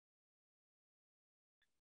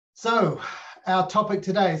So our topic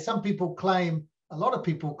today, some people claim, a lot of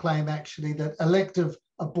people claim actually, that elective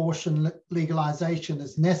abortion legalization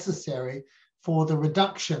is necessary for the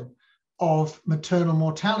reduction of maternal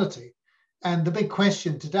mortality. And the big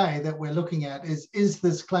question today that we're looking at is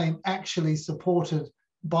this claim actually supported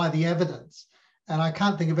by the evidence? And I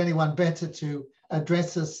can't think of anyone better to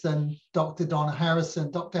address this than Dr. Donna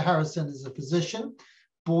Harrison. Dr. Harrison is a physician,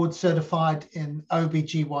 board certified in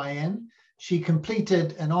OBGYN. She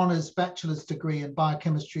completed an honors bachelor's degree in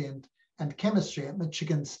biochemistry and chemistry at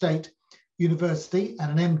Michigan State University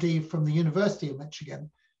and an MD from the University of Michigan.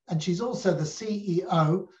 And she's also the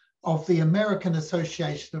CEO of the American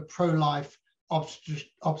Association of Pro-Life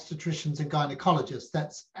Obstetricians and Gynecologists.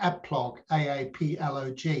 That's APLOG,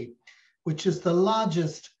 AAPLOG, which is the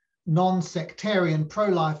largest non-sectarian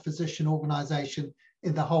pro-life physician organization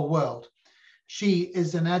in the whole world. She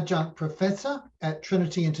is an adjunct professor at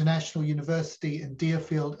Trinity International University in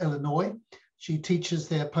Deerfield, Illinois. She teaches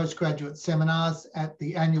their postgraduate seminars at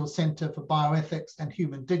the annual Center for Bioethics and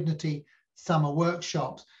Human Dignity summer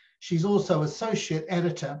workshops. She's also associate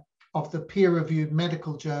editor of the peer-reviewed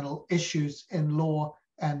medical journal Issues in Law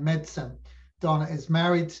and Medicine. Donna is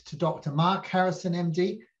married to Dr. Mark Harrison,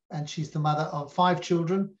 MD, and she's the mother of 5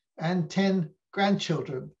 children and 10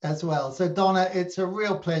 grandchildren as well. So Donna, it's a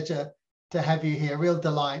real pleasure to have you here, real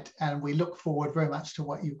delight, and we look forward very much to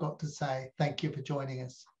what you've got to say. Thank you for joining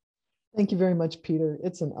us. Thank you very much, Peter.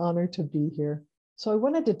 It's an honor to be here. So I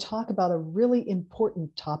wanted to talk about a really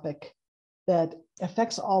important topic that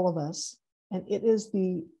affects all of us, and it is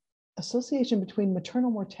the association between maternal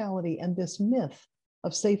mortality and this myth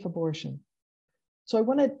of safe abortion. So I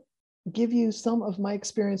want to give you some of my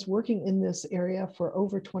experience working in this area for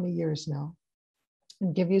over 20 years now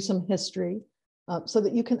and give you some history so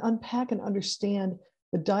that you can unpack and understand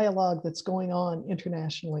the dialogue that's going on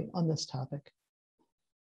internationally on this topic.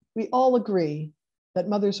 We all agree that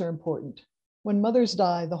mothers are important. When mothers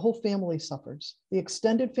die, the whole family suffers. The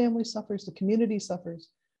extended family suffers, the community suffers.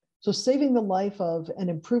 So saving the life of and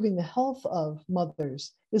improving the health of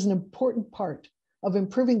mothers is an important part of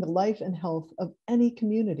improving the life and health of any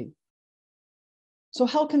community. So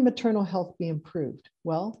how can maternal health be improved?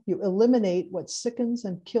 Well, you eliminate what sickens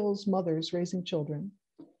and kills mothers raising children,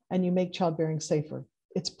 and you make childbearing safer.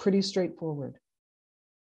 It's pretty straightforward.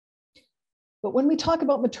 But when we talk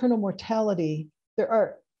about maternal mortality, there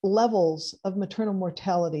are levels of maternal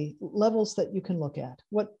mortality, levels that you can look at.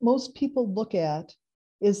 What most people look at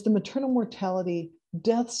is the maternal mortality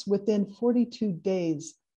deaths within 42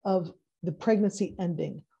 days of the pregnancy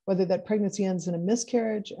ending, whether that pregnancy ends in a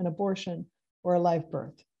miscarriage, an abortion, or a live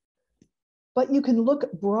birth. But you can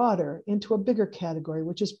look broader into a bigger category,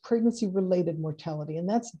 which is pregnancy-related mortality, and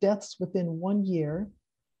that's deaths within 1 year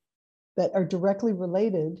that are directly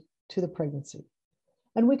related to the pregnancy.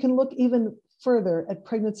 And we can look even further at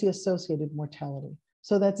pregnancy-associated mortality.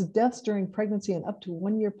 So that's deaths during pregnancy and up to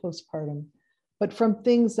 1 year postpartum, but from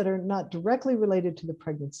things that are not directly related to the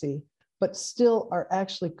pregnancy, but still are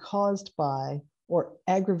actually caused by or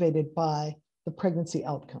aggravated by the pregnancy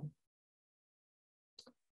outcome.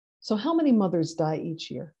 So how many mothers die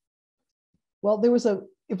each year? Well, there was a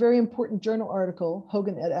very important journal article,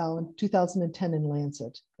 Hogan et al. In 2010 in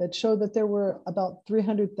Lancet, that showed that there were about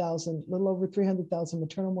 300,000, little over 300,000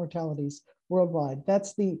 maternal mortalities worldwide.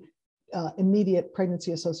 That's the immediate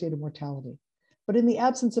pregnancy-associated mortality. But in the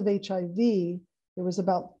absence of HIV, there was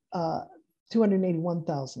about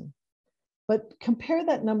 281,000. But compare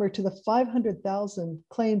that number to the 500,000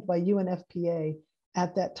 claimed by UNFPA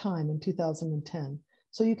at that time in 2010.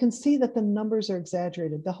 So you can see that the numbers are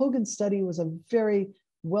exaggerated. The Hogan study was a very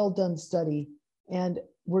well done study, and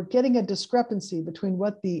we're getting a discrepancy between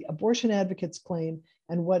what the abortion advocates claim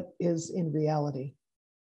and what is in reality.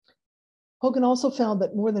 Hogan also found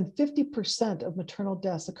that more than 50% of maternal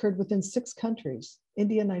deaths occurred within 6 countries: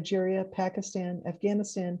 India, Nigeria, Pakistan,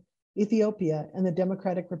 Afghanistan, Ethiopia, and the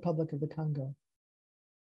Democratic Republic of the Congo.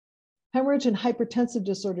 Hemorrhage and hypertensive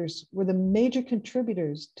disorders were the major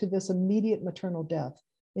contributors to this immediate maternal death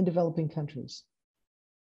in developing countries.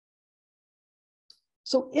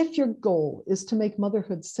 So if your goal is to make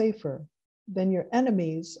motherhood safer, then your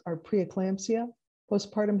enemies are preeclampsia,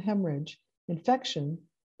 postpartum hemorrhage, infection,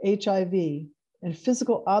 HIV, and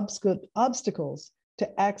physical obstacles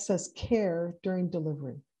to access care during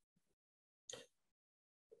delivery.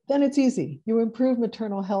 Then it's easy. You improve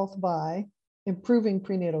maternal health by improving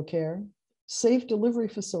prenatal care, safe delivery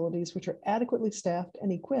facilities which are adequately staffed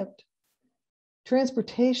and equipped,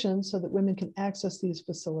 transportation so that women can access these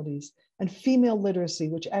facilities, and female literacy,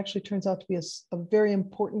 which actually turns out to be a very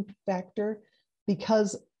important factor,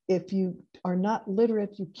 because if you are not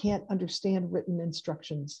literate, you can't understand written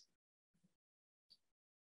instructions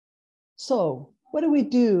So what do we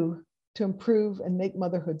do to improve and make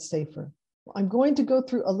motherhood safer? Well, I'm going to go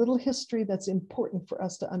through a little history that's important for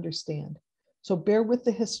us to understand. So bear with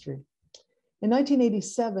the history. In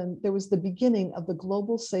 1987, there was the beginning of the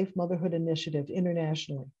Global Safe Motherhood Initiative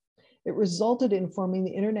internationally. It resulted in forming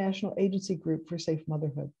the International Agency Group for Safe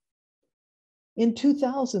Motherhood. In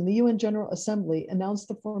 2000, the UN General Assembly announced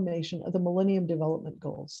the formation of the Millennium Development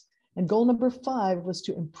Goals, and goal number 5 was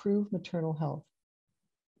to improve maternal health.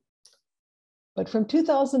 But from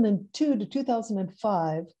 2002 to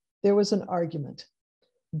 2005, there was an argument.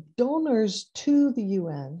 Donors to the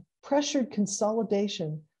UN pressured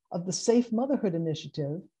consolidation of the Safe Motherhood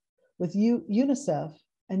Initiative with UNICEF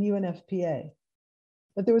and UNFPA.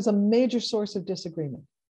 But there was a major source of disagreement.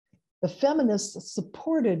 The feminists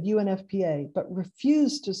supported UNFPA, but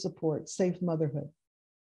refused to support safe motherhood.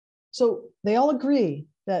 So they all agree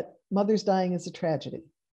that mothers dying is a tragedy.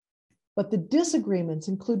 But the disagreements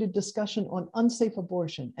included discussion on unsafe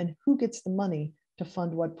abortion and who gets the money to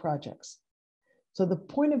fund what projects. So the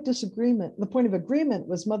point of agreement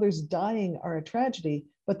was mothers dying are a tragedy,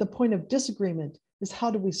 but the point of disagreement is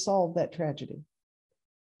how do we solve that tragedy?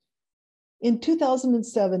 In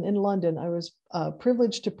 2007 in London, I was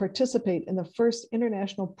privileged to participate in the first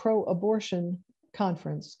international pro-abortion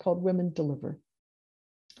conference called Women Deliver.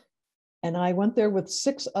 And I went there with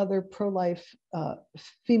 6 other pro-life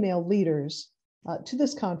female leaders to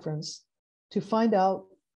this conference to find out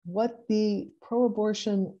what the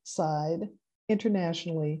pro-abortion side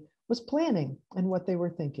internationally was planning and what they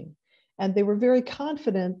were thinking. And they were very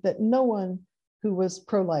confident that no one who was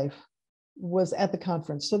pro-life was at the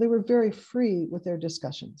conference. So they were very free with their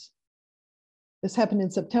discussions. This happened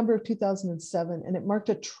in September of 2007, and it marked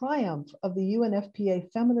a triumph of the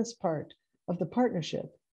UNFPA feminist part of the partnership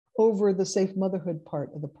over the safe motherhood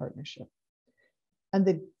part of the partnership.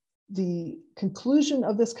 And the conclusion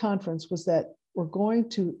of this conference was that we're going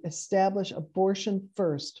to establish abortion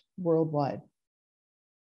first worldwide.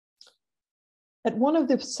 At one of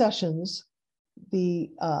the sessions, the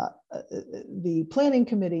planning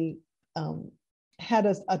committee had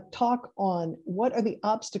a talk on what are the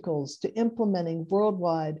obstacles to implementing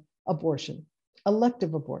worldwide abortion,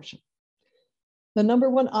 elective abortion. The number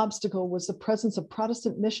one obstacle was the presence of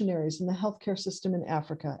Protestant missionaries in the healthcare system in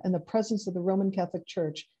Africa and the presence of the Roman Catholic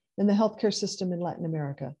Church in the healthcare system in Latin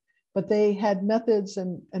America. But they had methods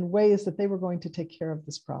and ways that they were going to take care of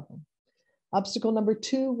this problem. Obstacle number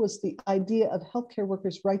 2 was the idea of healthcare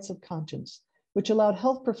workers' rights of conscience, which allowed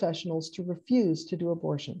health professionals to refuse to do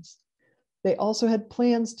abortions. They also had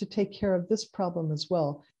plans to take care of this problem as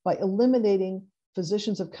well by eliminating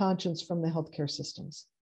physicians of conscience from the healthcare systems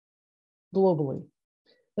globally.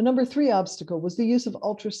 The number 3 obstacle was the use of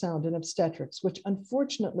ultrasound in obstetrics, which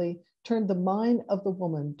unfortunately turned the mind of the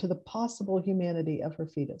woman to the possible humanity of her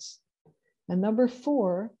fetus. And number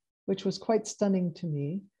 4, which was quite stunning to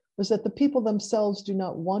me, was that the people themselves do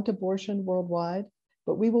not want abortion worldwide,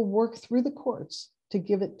 but we will work through the courts to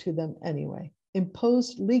give it to them anyway,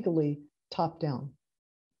 imposed legally top down.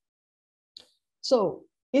 So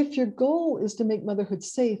if your goal is to make motherhood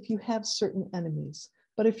safe, you have certain enemies.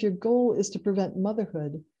 But if your goal is to prevent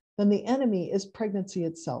motherhood, then the enemy is pregnancy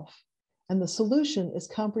itself. And the solution is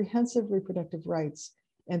comprehensive reproductive rights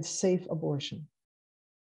and safe abortion.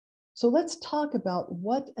 So let's talk about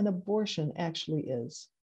what an abortion actually is.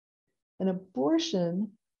 An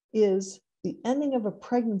abortion is the ending of a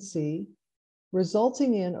pregnancy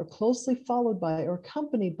resulting in or closely followed by or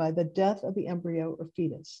accompanied by the death of the embryo or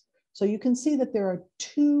fetus. So you can see that there are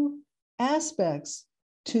 2 aspects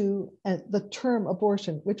to the term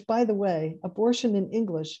abortion, which, by the way, abortion in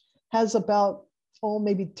English has about,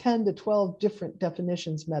 maybe 10 to 12 different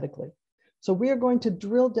definitions medically. So we are going to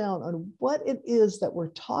drill down on what it is that we're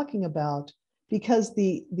talking about, because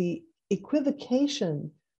the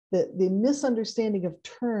equivocation, the misunderstanding of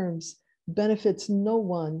terms benefits no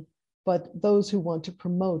one but those who want to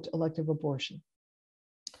promote elective abortion.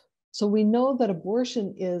 So we know that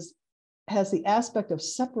abortion has the aspect of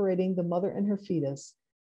separating the mother and her fetus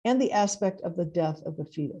and the aspect of the death of the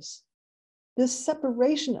fetus. This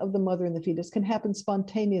separation of the mother and the fetus can happen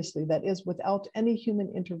spontaneously, that is, without any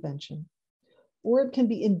human intervention, or it can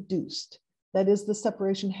be induced, that is, the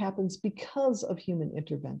separation happens because of human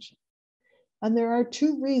intervention. And there are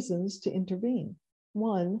 2 reasons to intervene.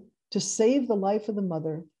 1, to save the life of the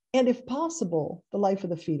mother, and if possible, the life of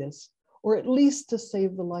the fetus, or at least to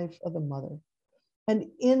save the life of the mother. And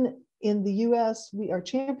in the US, we are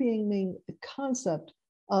championing the concept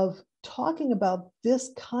of talking about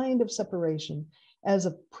this kind of separation as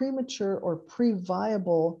a premature or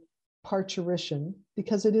pre-viable parturition,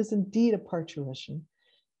 because it is indeed a parturition.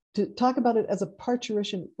 to talk about it as a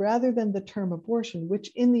parturition rather than the term abortion,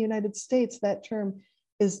 which in the United States, that term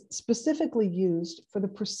is specifically used for the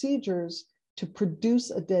procedures to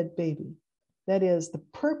produce a dead baby. That is, the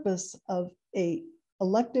purpose of a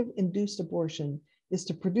elective induced abortion is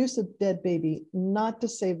to produce a dead baby, not to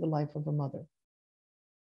save the life of a mother.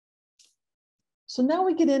 So now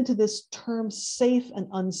we get into this term safe and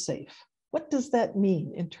unsafe. What does that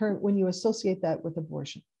mean in turn when you associate that with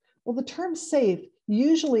abortion? Well, the term safe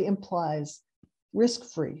usually implies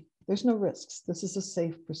risk-free. There's no risks. This is a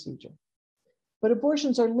safe procedure. But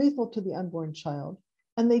abortions are lethal to the unborn child,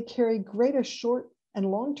 and they carry greater short and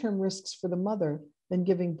long-term risks for the mother than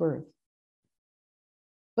giving birth.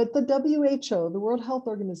 But the WHO, the World Health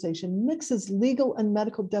Organization, mixes legal and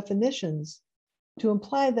medical definitions to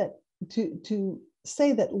imply that, to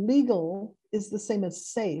say that legal is the same as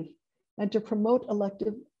safe, and to promote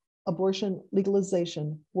elective abortion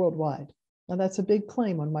legalization worldwide. Now that's a big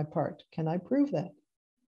claim on my part. Can I prove that?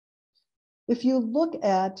 If you look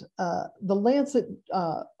at the Lancet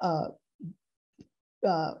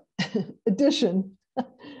edition, the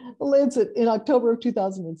Lancet in October of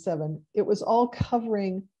 2007, it was all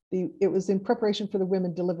covering it was in preparation for the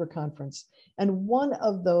Women Deliver Conference. And one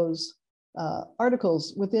of those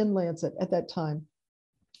articles within Lancet at that time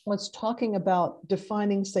was talking about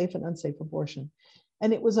defining safe and unsafe abortion.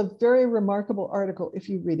 And it was a very remarkable article if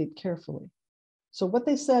you read it carefully. So what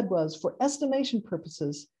they said was, for estimation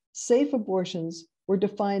purposes, safe abortions were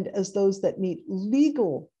defined as those that meet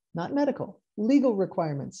legal, not medical, legal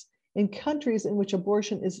requirements in countries in which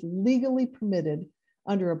abortion is legally permitted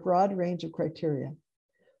under a broad range of criteria.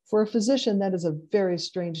 For a physician, that is a very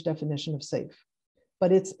strange definition of safe,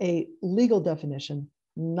 but it's a legal definition,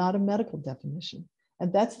 not a medical definition.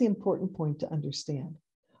 And that's the important point to understand.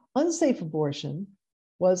 Unsafe abortion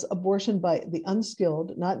was abortion by the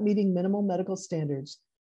unskilled, not meeting minimal medical standards,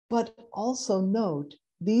 but also note,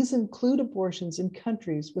 these include abortions in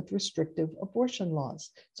countries with restrictive abortion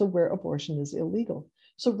laws, so where abortion is illegal.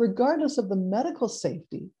 So regardless of the medical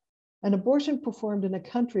safety, an abortion performed in a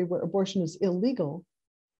country where abortion is illegal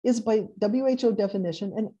is by WHO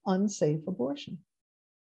definition an unsafe abortion.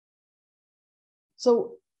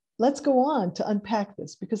 So let's go on to unpack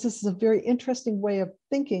this, because this is a very interesting way of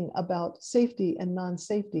thinking about safety and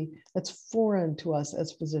non-safety that's foreign to us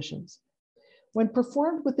as physicians. When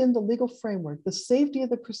performed within the legal framework, the safety of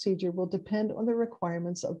the procedure will depend on the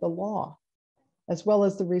requirements of the law, as well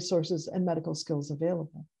as the resources and medical skills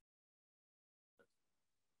available.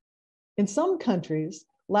 In some countries,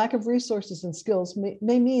 lack of resources and skills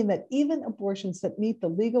may mean that even abortions that meet the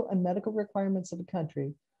legal and medical requirements of a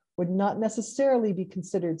country would not necessarily be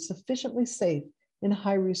considered sufficiently safe in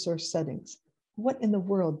high resource settings. What in the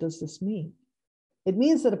world does this mean? It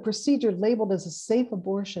means that a procedure labeled as a safe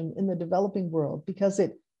abortion in the developing world because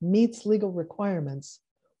it meets legal requirements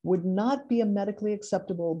would not be a medically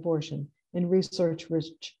acceptable abortion in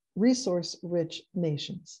resource-rich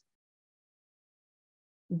nations.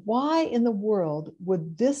 Why in the world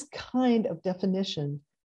would this kind of definition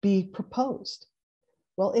be proposed?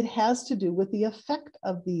 Well, it has to do with the effect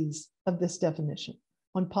of this definition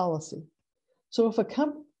on policy. So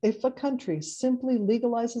if a country simply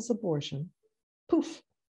legalizes abortion, poof,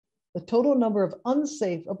 the total number of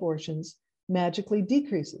unsafe abortions magically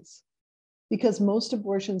decreases, because most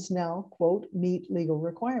abortions now, quote, meet legal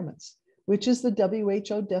requirements, which is the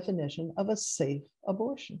WHO definition of a safe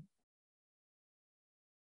abortion.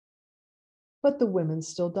 But the women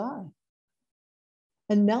still die.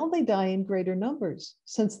 And now they die in greater numbers,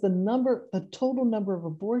 since the total number of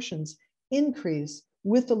abortions increase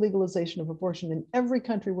with the legalization of abortion. In every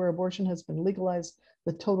country where abortion has been legalized,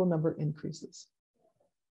 the total number increases.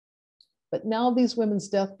 But now these women's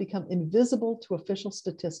deaths become invisible to official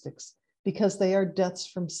statistics because they are deaths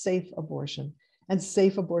from safe abortion, and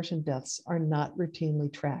safe abortion deaths are not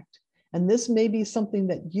routinely tracked. And this may be something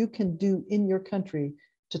that you can do in your country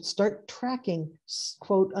to start tracking,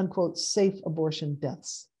 quote unquote, safe abortion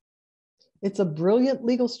deaths. It's a brilliant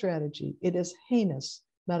legal strategy. It is heinous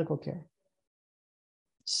medical care.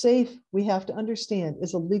 Safe, we have to understand,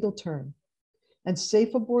 is a legal term, and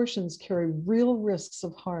safe abortions carry real risks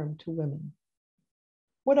of harm to women.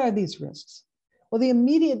 What are these risks? Well, the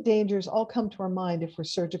immediate dangers all come to our mind if we're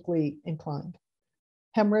surgically inclined.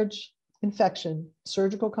 Hemorrhage, infection,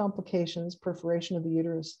 surgical complications, perforation of the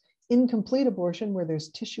uterus, incomplete abortion where there's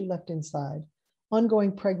tissue left inside,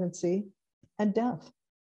 ongoing pregnancy, and death.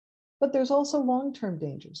 But there's also long-term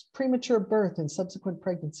dangers, premature birth and subsequent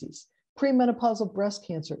pregnancies, premenopausal breast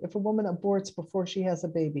cancer if a woman aborts before she has a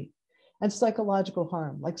baby, and psychological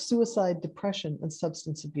harm like suicide, depression, and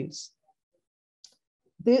substance abuse.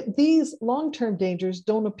 These long-term dangers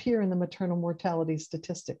don't appear in the maternal mortality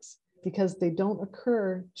statistics because they don't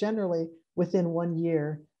occur generally within 1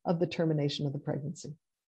 year of the termination of the pregnancy.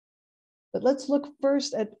 But let's look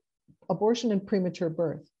first at abortion and premature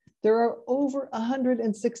birth. There are over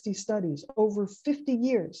 160 studies over 50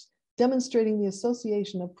 years demonstrating the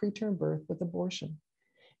association of preterm birth with abortion.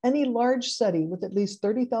 Any large study with at least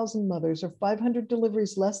 30,000 mothers or 500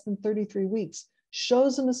 deliveries less than 33 weeks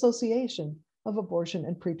shows an association of abortion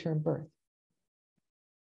and preterm birth.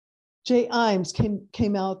 Jay Imes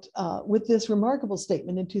came out with this remarkable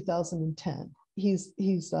statement in 2010.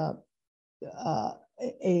 He's a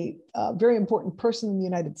very important person in the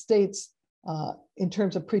United States in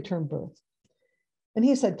terms of preterm birth. And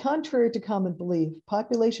he said, contrary to common belief,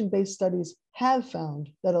 population-based studies have found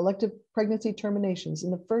that elective pregnancy terminations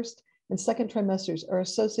in the first and second trimesters are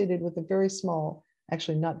associated with a very small,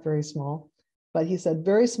 actually not very small, but he said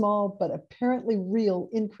very small, but apparently real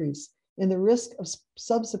increase in the risk of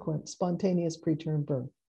subsequent spontaneous preterm birth.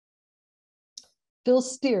 Phil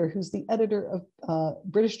Steer, who's the editor of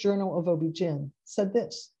British Journal of OB-GYN, said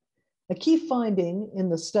this: a key finding in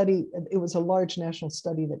the study, it was a large national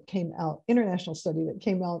study that came out, international study that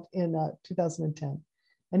came out in 2010,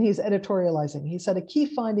 and he's editorializing. He said, a key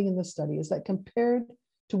finding in the study is that compared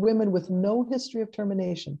to women with no history of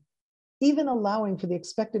termination, even allowing for the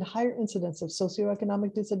expected higher incidence of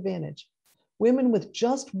socioeconomic disadvantage, women with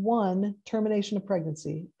just one termination of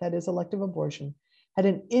pregnancy, that is elective abortion, had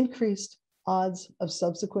an increased odds of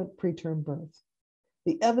subsequent preterm birth.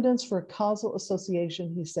 The evidence for a causal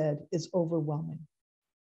association, he said, is overwhelming.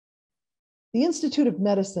 The Institute of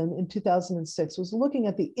Medicine in 2006 was looking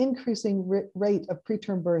at the increasing rate of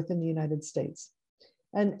preterm birth in the United States.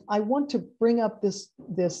 And I want to bring up this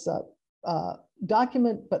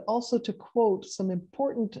document, but also to quote some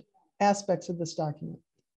important aspects of this document.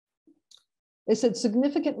 They said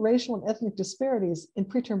significant racial and ethnic disparities in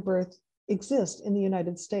preterm birth exist in the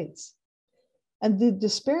United States. And the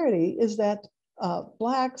disparity is that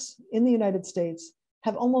Blacks in the United States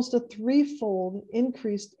have almost a threefold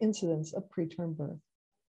increased incidence of preterm birth.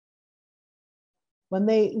 When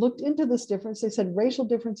they looked into this difference, they said racial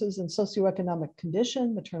differences in socioeconomic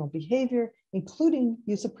condition, maternal behavior, including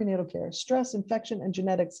use of prenatal care, stress, infection, and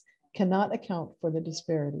genetics cannot account for the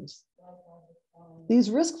disparities. These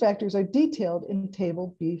risk factors are detailed in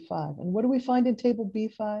Table B5. And what do we find in Table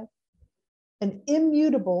B5? An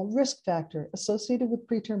immutable risk factor associated with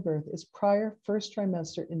preterm birth is prior first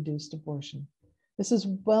trimester induced abortion. This is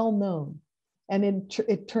well known. And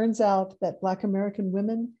it turns out that Black American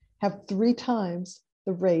women have 3 times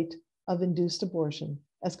the rate of induced abortion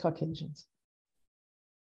as Caucasians.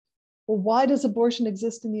 Well, why does abortion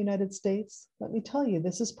exist in the United States? Let me tell you,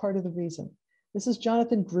 this is part of the reason. This is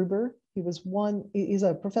Jonathan Gruber. He's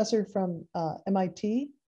a professor from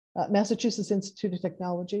MIT, Massachusetts Institute of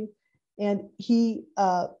Technology. And he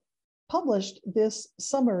published this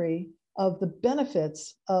summary of the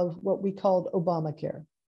benefits of what we called Obamacare.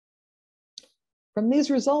 From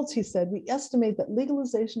these results, he said, we estimate that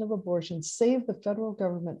legalization of abortion saved the federal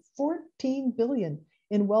government $14 billion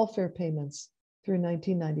in welfare payments through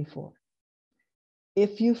 1994.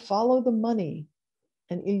 If you follow the money,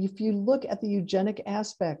 and if you look at the eugenic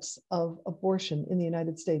aspects of abortion in the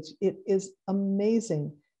United States, it is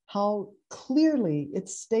amazing how clearly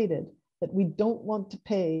it's stated that we don't want to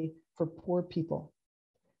pay for poor people.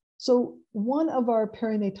 So one of our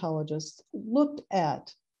perinatologists looked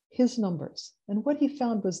at his numbers, and what he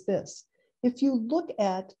found was this: if you look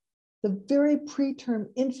at the very preterm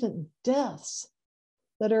infant deaths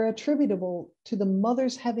that are attributable to the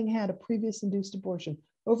mothers having had a previous induced abortion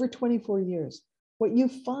over 24 years, what you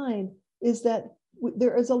find is that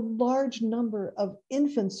there is a large number of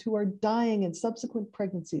infants who are dying in subsequent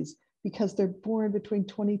pregnancies because they're born between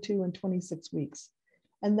 22 and 26 weeks.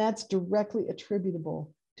 And that's directly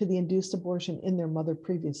attributable to the induced abortion in their mother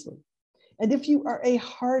previously. And if you are a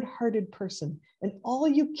hard-hearted person and all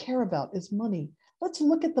you care about is money, let's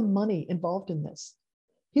look at the money involved in this.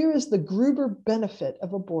 Here is the Gruber benefit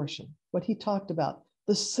of abortion, what he talked about,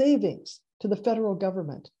 the savings to the federal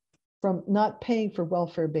government from not paying for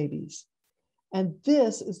welfare babies. And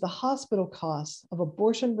this is the hospital costs of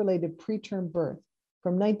abortion-related preterm birth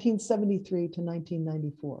from 1973 to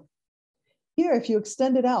 1994. Here, if you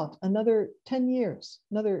extend it out another 10 years,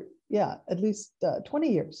 at least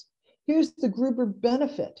 20 years, here's the Gruber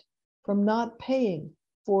benefit from not paying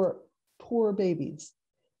for poor babies.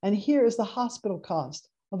 And here is the hospital cost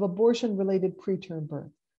of abortion-related preterm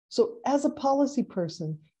birth. So as a policy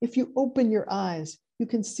person, if you open your eyes, you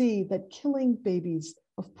can see that killing babies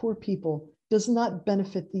of poor people does not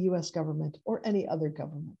benefit the US government or any other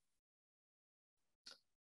government.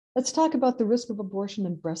 Let's talk about the risk of abortion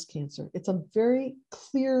and breast cancer. It's a very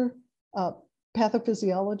clear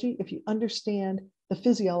pathophysiology if you understand the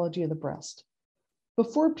physiology of the breast.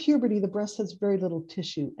 Before puberty, the breast has very little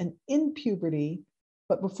tissue, and in puberty,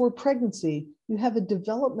 but before pregnancy, you have a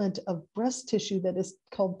development of breast tissue that is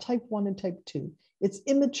called type 1 and type 2. It's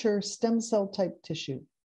immature stem cell type tissue.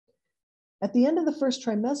 At the end of the first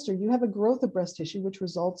trimester, you have a growth of breast tissue, which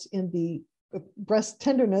results in the breast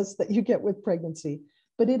tenderness that you get with pregnancy.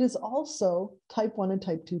 But it is also type 1 and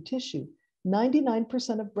type 2 tissue.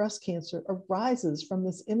 99% of breast cancer arises from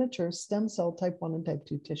this immature stem cell type 1 and type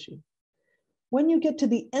 2 tissue. When you get to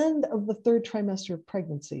the end of the third trimester of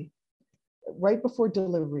pregnancy, right before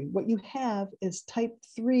delivery, what you have is type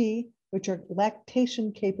 3, which are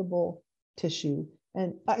lactation capable tissue.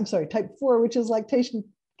 And I'm sorry, type 4, which is lactation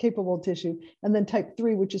capable tissue, and then type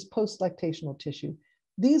 3, which is post-lactational tissue.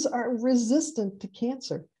 These are resistant to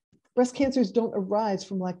cancer. Breast cancers don't arise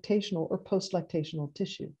from lactational or post-lactational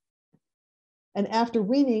tissue. And after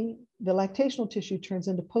weaning, the lactational tissue turns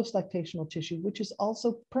into post-lactational tissue, which is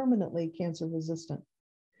also permanently cancer resistant.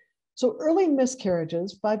 So early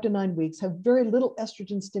miscarriages, 5 to 9 weeks, have very little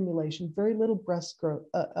estrogen stimulation, very little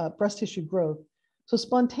breast tissue growth. So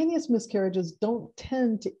spontaneous miscarriages don't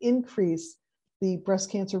tend to increase the breast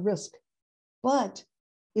cancer risk. But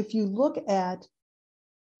if you look at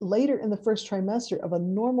later in the first trimester of a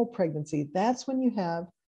normal pregnancy, that's when you have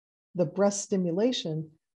the breast stimulation,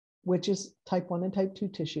 which is type 1 and type 2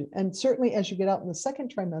 tissue. And certainly as you get out in the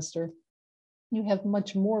second trimester, you have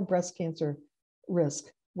much more breast cancer risk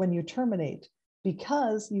when you terminate,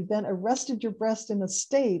 because you've then arrested your breast in a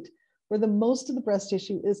state where the most of the breast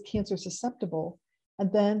tissue is cancer susceptible.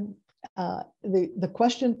 And then the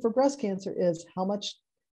question for breast cancer is, how much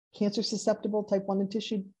cancer susceptible type 1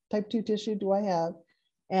 and type 2 tissue do I have?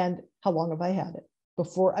 And how long have I had it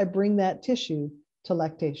before I bring that tissue to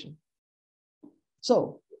lactation?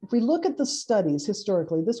 So if we look at the studies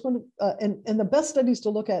historically, this one, and the best studies to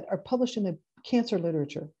look at are published in the cancer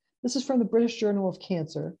literature. This is from the British Journal of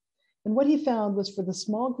Cancer. And what he found was for the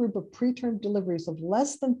small group of preterm deliveries of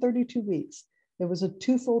less than 32 weeks, there was a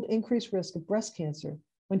 2-fold increased risk of breast cancer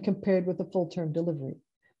when compared with a full-term delivery.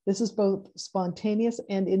 This is both spontaneous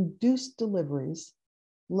and induced deliveries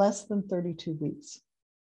less than 32 weeks.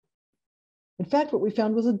 In fact, what we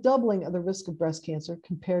found was a doubling of the risk of breast cancer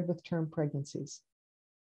compared with term pregnancies.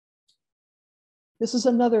 This is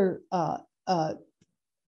another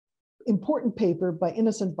important paper by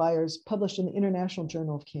Innocent Byers published in the International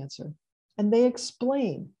Journal of Cancer. And they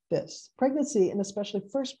explain this. Pregnancy, and especially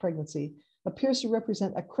first pregnancy, appears to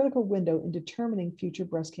represent a critical window in determining future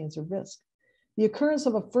breast cancer risk. The occurrence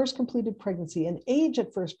of a first completed pregnancy and age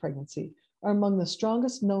at first pregnancy are among the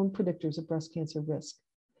strongest known predictors of breast cancer risk.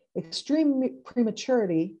 Extreme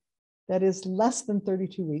prematurity, that is less than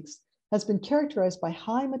 32 weeks, has been characterized by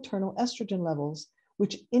high maternal estrogen levels,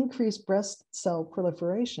 which increase breast cell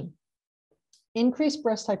proliferation. Increased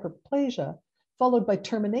breast hyperplasia, followed by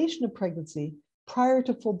termination of pregnancy prior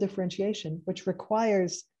to full differentiation, which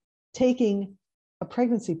requires taking a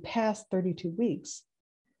pregnancy past 32 weeks,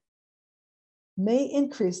 may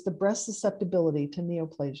increase the breast susceptibility to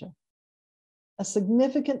neoplasia. A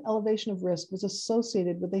significant elevation of risk was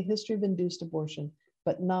associated with a history of induced abortion,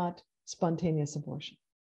 but not spontaneous abortion.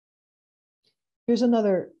 Here's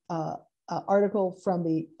another article from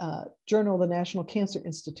the Journal of the National Cancer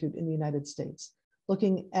Institute in the United States,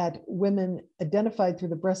 looking at women identified through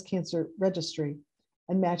the breast cancer registry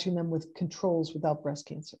and matching them with controls without breast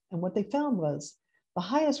cancer. And what they found was the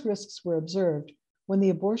highest risks were observed when the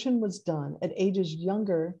abortion was done at ages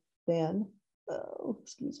younger than,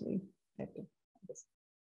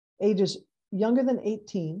 ages younger than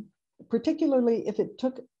 18, particularly if it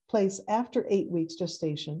took place after 8 weeks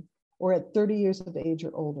gestation or at 30 years of age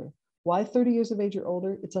or older. Why 30 years of age or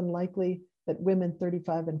older? It's unlikely that women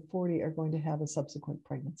 35 and 40 are going to have a subsequent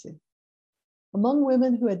pregnancy. Among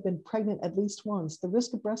women who had been pregnant at least once, the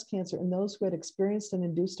risk of breast cancer in those who had experienced an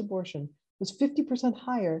induced abortion was 50%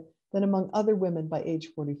 higher than among other women by age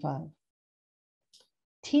 45.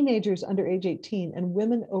 Teenagers under age 18 and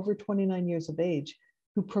women over 29 years of age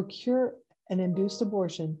who procure an induced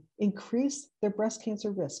abortion increase their breast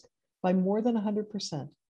cancer risk by more than 100%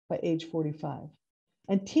 by age 45.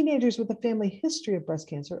 And teenagers with a family history of breast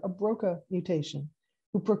cancer, a BRCA mutation,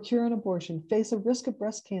 who procure an abortion face a risk of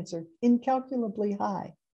breast cancer incalculably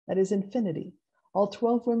high, that is infinity. All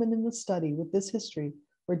 12 women in the study with this history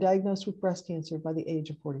were diagnosed with breast cancer by the age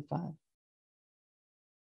of 45.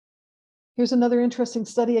 Here's another interesting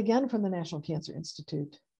study again from the National Cancer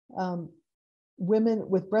Institute. Women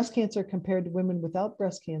with breast cancer compared to women without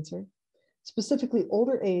breast cancer. specifically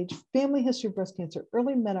older age, family history of breast cancer,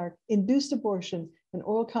 early menarche, induced abortion, and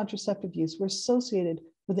oral contraceptive use were associated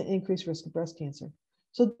with an increased risk of breast cancer.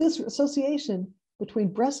 So this association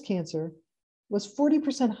between breast cancer was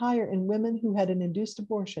 40% higher in women who had an induced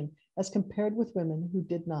abortion as compared with women who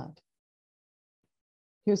did not.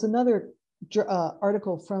 Here's another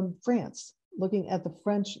article from France looking at the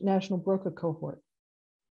French National BRCA cohort.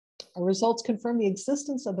 Our results confirm the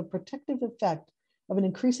existence of a protective effect of an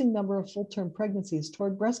increasing number of full-term pregnancies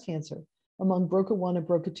toward breast cancer among BRCA1 and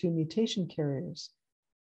BRCA2 mutation carriers.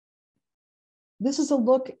 This is a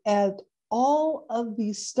look at all of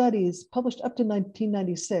these studies published up to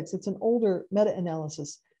 1996. It's an older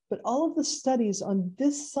meta-analysis, but all of the studies on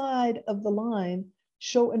this side of the line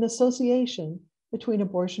show an association between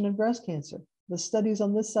abortion and breast cancer. The studies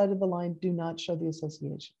on this side of the line do not show the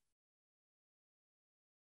association.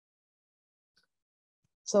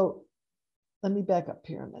 So let me back up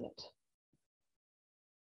here a minute.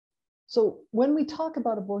 So when we talk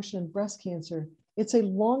about abortion and breast cancer, it's a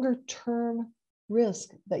longer term risk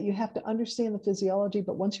that you have to understand the physiology,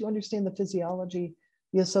 but once you understand the physiology,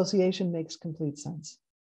 the association makes complete sense.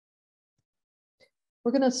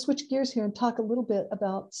 We're going to switch gears here and talk a little bit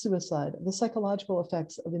about suicide, the psychological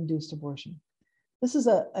effects of induced abortion. This is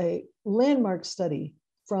a landmark study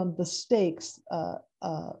from the Stakes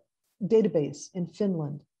database in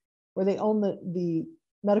Finland, where they own the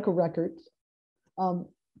medical records,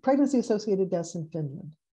 pregnancy-associated deaths in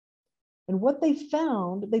Finland. And what they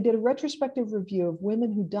found, they did a retrospective review of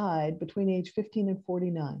women who died between age 15 and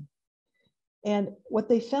 49. And what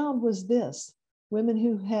they found was this: women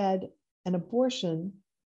who had an abortion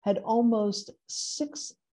had almost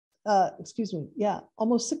six times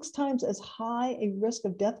as high a risk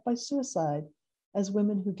of death by suicide as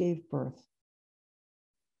women who gave birth.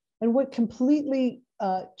 And what completely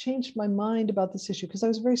changed my mind about this issue, because I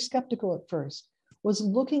was very skeptical at first, was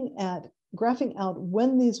looking at graphing out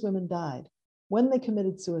when these women died, when they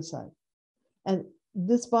committed suicide. And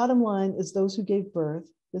this bottom line is those who gave birth.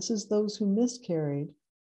 This is those who miscarried.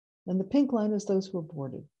 And the pink line is those who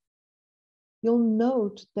aborted. You'll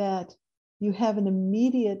note that you have an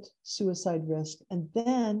immediate suicide risk. And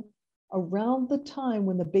then around the time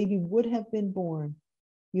when the baby would have been born,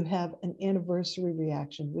 you have an anniversary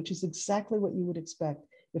reaction, which is exactly what you would expect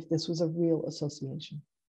if this was a real association.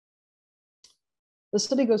 The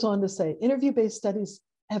study goes on to say, interview-based studies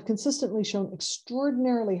have consistently shown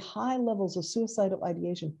extraordinarily high levels of suicidal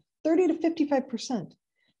ideation, 30 to 55%,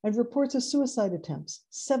 and reports of suicide attempts,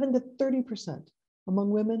 7 to 30%, among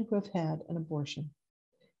women who have had an abortion.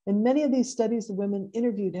 In many of these studies, the women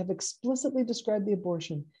interviewed have explicitly described the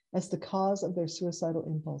abortion as the cause of their suicidal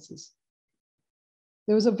impulses.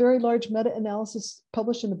 There was a very large meta-analysis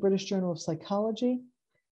published in the British Journal of Psychology,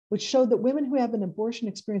 which showed that women who have an abortion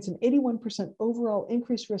experience an 81% overall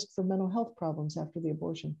increased risk for mental health problems after the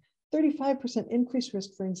abortion, 35% increased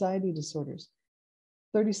risk for anxiety disorders,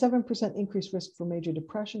 37% increased risk for major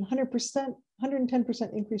depression,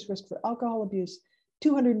 110% increased risk for alcohol abuse,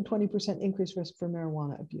 220% increased risk for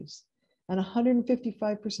marijuana abuse, and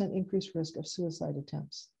 155% increased risk of suicide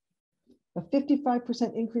attempts. A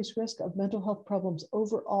 55% increased risk of mental health problems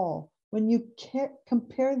overall. When you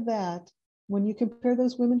compare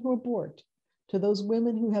those women who abort to those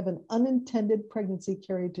women who have an unintended pregnancy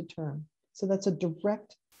carried to term. So that's a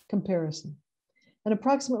direct comparison. And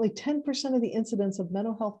approximately 10% of the incidence of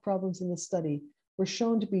mental health problems in the study were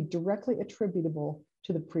shown to be directly attributable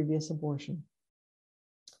to the previous abortion.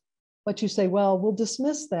 But you say, well, we'll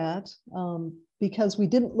dismiss that because we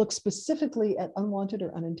didn't look specifically at unwanted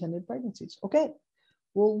or unintended pregnancies. Okay,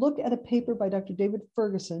 we'll look at a paper by Dr. David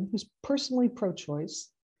Ferguson, who's personally pro-choice,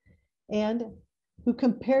 and who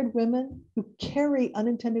compared women who carry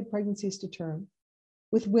unintended pregnancies to term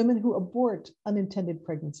with women who abort unintended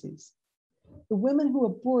pregnancies. The women who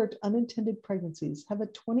abort unintended pregnancies have a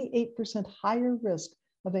 28% higher risk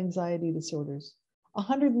of anxiety disorders,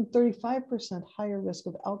 135% higher risk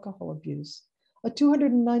of alcohol abuse, a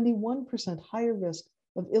 291% higher risk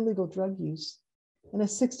of illegal drug use, and a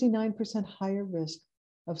 69% higher risk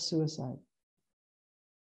of suicide.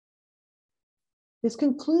 His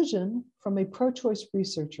conclusion from a pro-choice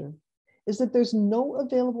researcher is that there's no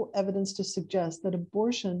available evidence to suggest that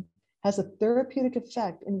abortion has a therapeutic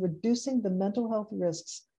effect in reducing the mental health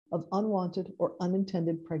risks of unwanted or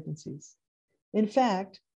unintended pregnancies. In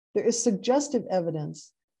fact, there is suggestive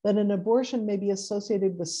evidence that an abortion may be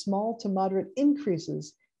associated with small to moderate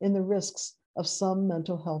increases in the risks of some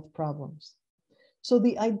mental health problems. So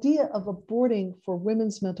the idea of aborting for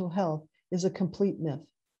women's mental health is a complete myth.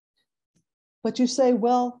 But you say,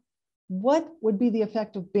 well, What would be the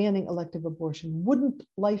effect of banning elective abortion? Wouldn't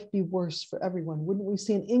life be worse for everyone? Wouldn't we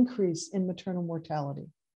see an increase in maternal mortality?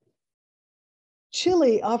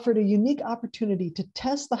 Chile offered a unique opportunity to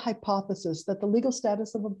test the hypothesis that the legal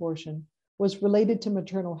status of abortion was related to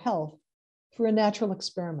maternal health through a natural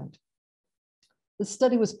experiment. The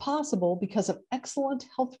study was possible because of excellent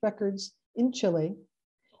health records in Chile,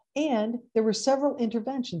 and there were several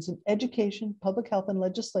interventions in education, public health, and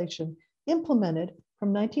legislation implemented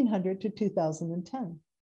from 1900 to 2010.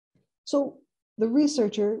 So the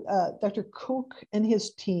researcher, Dr. Koch and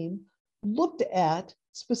his team, looked at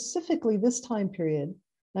specifically this time period,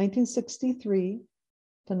 1963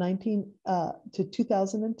 to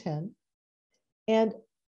 2010, and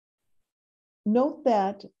note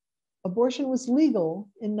that abortion was legal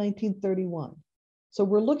in 1931. So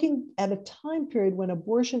we're looking at a time period when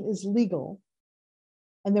abortion is legal,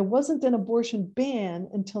 and there wasn't an abortion ban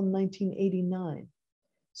until 1989.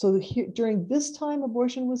 So during this time,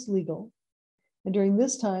 abortion was legal, and during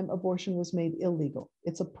this time, abortion was made illegal.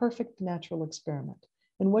 It's a perfect natural experiment.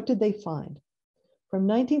 And what did they find? From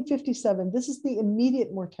 1957, this is the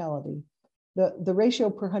immediate mortality, the ratio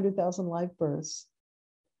per 100,000 live births.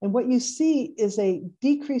 And what you see is a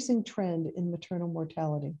decreasing trend in maternal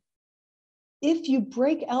mortality. If you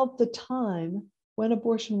break out the time when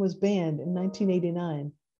abortion was banned in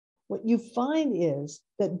 1989, what you find is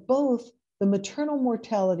that both the maternal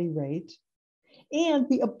mortality rate and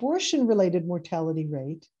the abortion-related mortality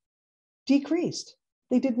rate decreased.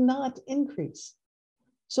 They did not increase.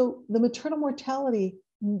 So the maternal mortality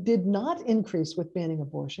did not increase with banning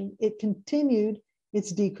abortion. It continued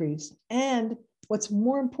its decrease. And what's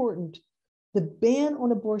more important, the ban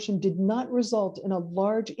on abortion did not result in a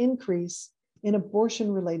large increase in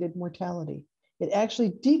abortion-related mortality. It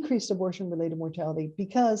actually decreased abortion-related mortality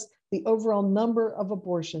because the overall number of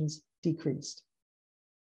abortions decreased.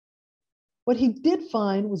 What he did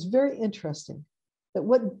find was very interesting, that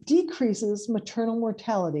what decreases maternal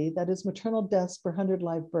mortality, that is maternal deaths per 100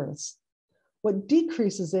 live births, what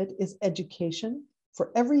decreases it is education.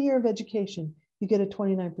 For every year of education, you get a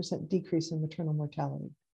 29% decrease in maternal mortality.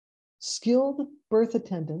 Skilled birth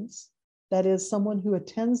attendants, that is someone who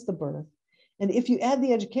attends the birth, and if you add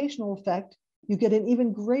the educational effect, you get an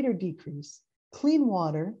even greater decrease. Clean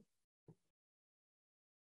water,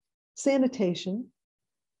 sanitation,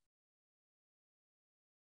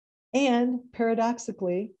 and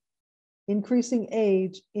paradoxically, increasing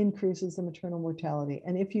age increases the maternal mortality.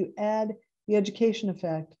 And if you add the education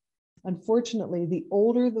effect, unfortunately, the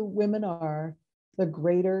older the women are, the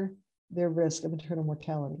greater their risk of maternal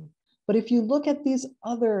mortality. But if you look at these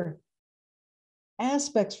other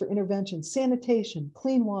aspects for intervention, sanitation,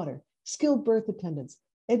 clean water, skilled birth attendants,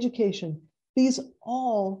 education, these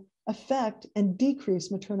all affect and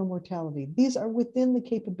decrease maternal mortality. These are within the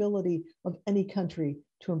capability of any country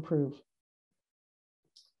to improve.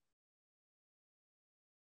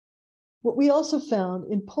 What we also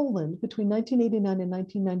found in Poland between 1989 and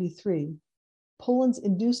 1993, Poland's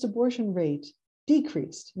induced abortion rate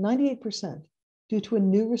decreased 98% due to a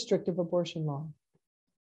new restrictive abortion law.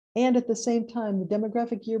 And at the same time, the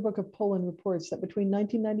Demographic Yearbook of Poland reports that between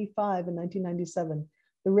 1995 and 1997,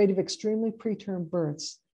 the rate of extremely preterm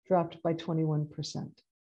births dropped by 21%.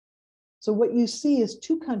 So what you see is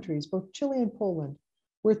two countries, both Chile and Poland,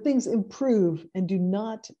 where things improve and do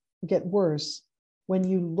not get worse when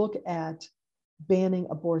you look at banning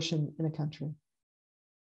abortion in a country.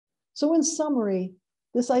 So in summary,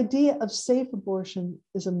 this idea of safe abortion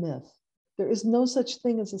is a myth. There is no such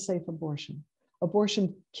thing as a safe abortion.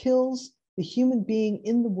 Abortion kills the human being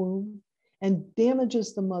in the womb and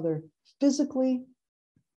damages the mother physically,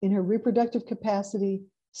 in her reproductive capacity,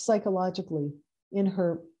 psychologically, in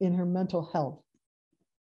her mental health.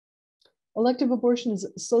 Elective abortion is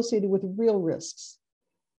associated with real risks,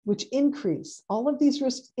 which increase. All of these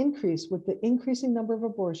risks increase with the increasing number of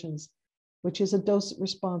abortions, which is a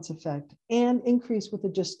dose-response effect, and increase with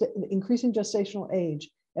the increasing gestational age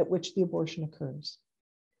at which the abortion occurs.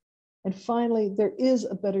 And finally, there is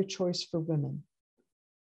a better choice for women.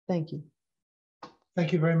 Thank you.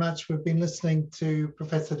 Thank you very much. We've been listening to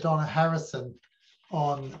Professor Donna Harrison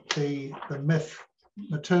on the myth,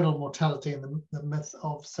 maternal mortality, and the myth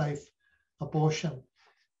of safe abortion.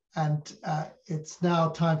 And it's now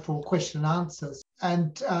time for question and answers.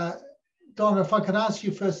 And Donna, if I could ask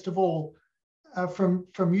you first of all, from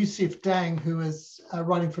Yusuf Dang, who is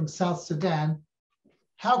writing from South Sudan,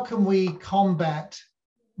 how can we combat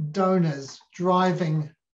donors driving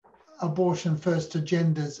abortion first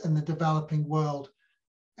agendas in the developing world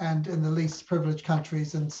and in the least privileged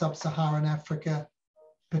countries in sub-Saharan Africa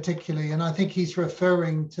particularly? And I think he's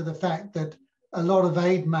referring to the fact that a lot of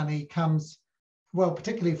aid money comes, well,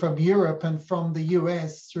 particularly from Europe and from the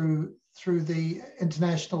US through the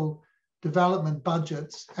international development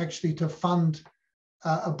budgets, actually to fund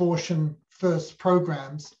abortion first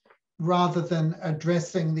programs, rather than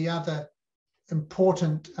addressing the other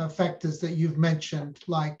important factors that you've mentioned,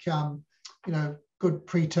 like good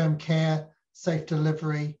preterm care, safe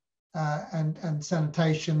delivery, and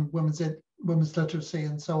sanitation, women's literacy,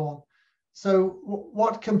 and so on. So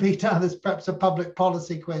what can be done is perhaps a public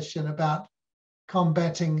policy question about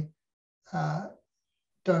combating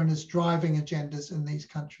donors driving agendas in these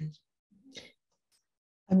countries.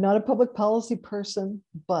 I'm not a public policy person,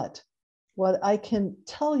 but what I can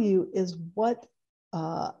tell you is what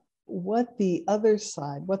the other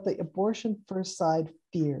side, what the abortion first side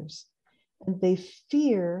fears. And they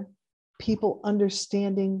fear people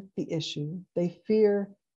understanding the issue. They fear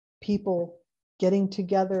people getting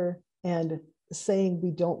together and saying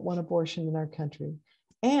we don't want abortion in our country.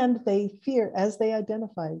 And they fear, as they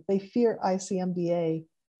identified, they fear ICMDA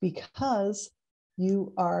because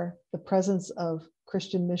you are the presence of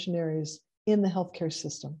Christian missionaries in the healthcare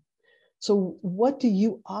system. So what do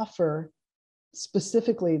you offer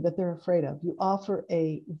specifically that they're afraid of? You offer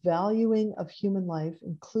a valuing of human life,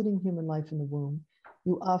 including human life in the womb.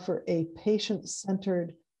 You offer a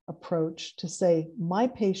patient-centered approach to say, my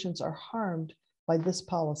patients are harmed by this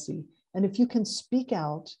policy. And if you can speak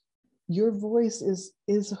out, your voice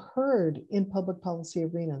is heard in public policy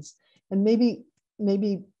arenas. And maybe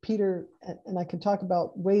Peter and I can talk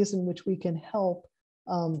about ways in which we can help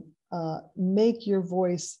make your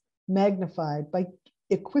voice magnified by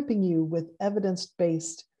equipping you with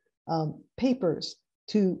evidence-based papers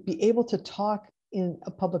to be able to talk in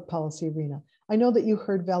a public policy arena. I know that you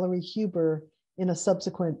heard Valerie Huber in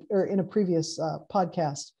a previous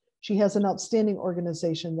podcast. She has an outstanding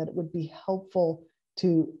organization that it would be helpful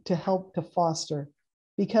to help to foster,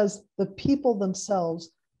 because the people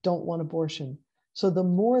themselves don't want abortion. So the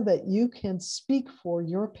more that you can speak for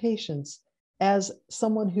your patients as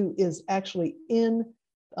someone who is actually in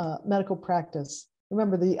medical practice.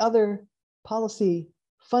 Remember, the other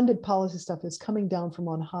funded policy stuff is coming down from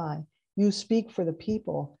on high. You speak for the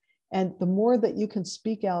people. And the more that you can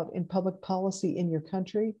speak out in public policy in your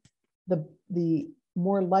country, the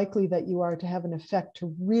more likely that you are to have an effect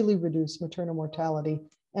to really reduce maternal mortality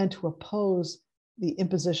and to oppose the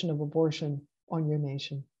imposition of abortion on your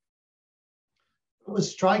nation. It was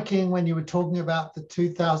striking when you were talking about the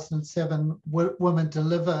 2007 Women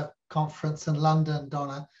Deliver conference in London,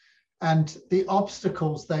 Donna, and the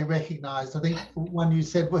obstacles they recognized. I think one you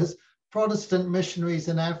said was Protestant missionaries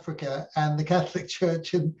in Africa and the Catholic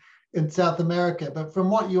Church in South America. But from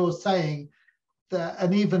what you're saying,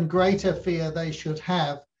 an even greater fear they should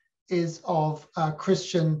have is of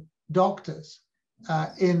Christian doctors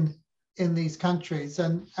in these countries.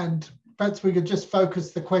 And perhaps we could just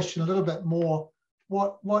focus the question a little bit more.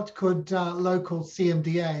 What could local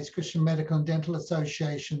CMDAs, Christian Medical and Dental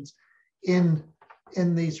Associations, in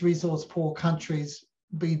these resource poor countries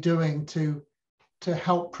be doing to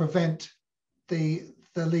help prevent the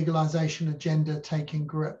legalization agenda taking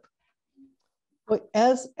grip? But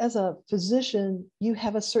as a physician, you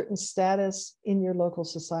have a certain status in your local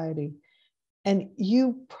society, and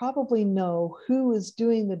you probably know who is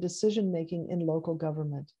doing the decision-making in local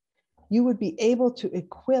government. You would be able to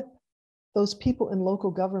equip those people in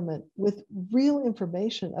local government with real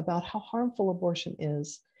information about how harmful abortion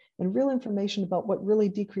is and real information about what really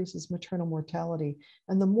decreases maternal mortality.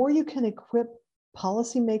 And the more you can equip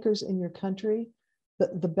policymakers in your country,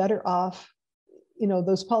 the better off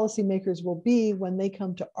those policymakers will be when they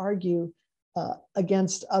come to argue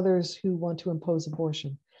against others who want to impose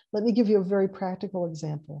abortion. Let me give you a very practical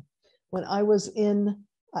example. When I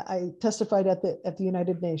testified at the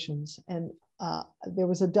United Nations, and there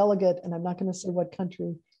was a delegate, and I'm not going to say what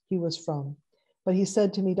country he was from, but he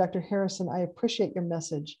said to me, Dr. Harrison, I appreciate your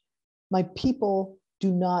message. My people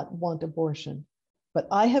do not want abortion, but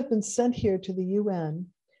I have been sent here to the UN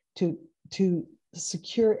to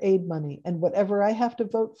secure aid money, and whatever I have to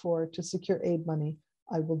vote for to secure aid money,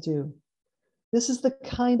 I will do. This is the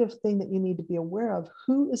kind of thing that you need to be aware of.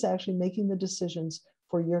 Who is actually making the decisions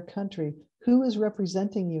for your country? Who is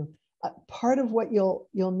representing you? Part of what you'll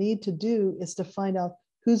need to do is to find out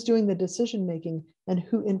who's doing the decision making and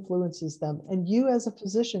who influences them. And you, as a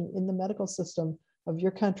physician in the medical system of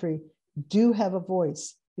your country, do have a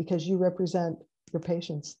voice because you represent your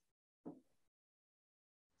patients.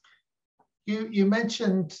 You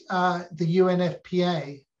mentioned the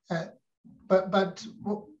UNFPA, but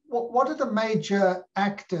what are the major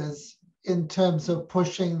actors in terms of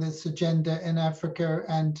pushing this agenda in Africa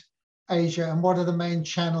and Asia, and what are the main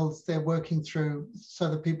channels they're working through so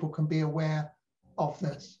that people can be aware of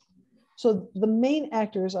this? So the main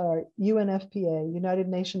actors are UNFPA, United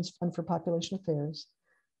Nations Fund for Population Affairs,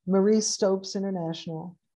 Marie Stopes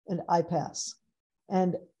International, and IPAS.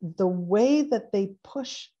 And the way that they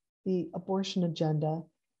push the abortion agenda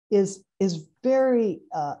is very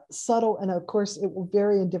subtle. And of course, it will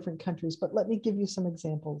vary in different countries, but let me give you some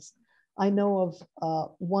examples. I know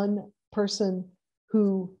of one person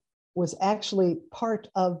who was actually part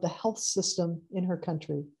of the health system in her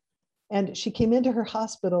country. And she came into her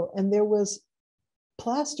hospital, and there was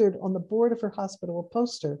plastered on the board of her hospital a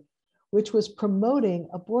poster which was promoting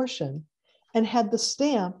abortion and had the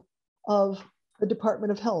stamp of the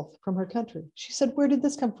Department of Health from her country. She said, "Where did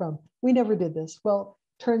this come from? We never did this." Well,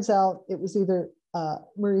 turns out it was either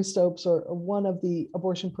Marie Stopes or one of the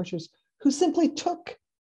abortion pushers who simply took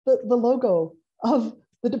the logo of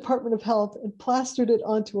the Department of Health and plastered it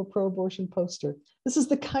onto a pro-abortion poster. This is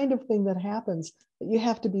the kind of thing that happens that you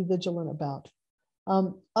have to be vigilant about.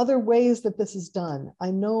 Other ways that this is done,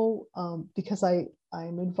 I know because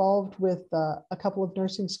I'm involved with a couple of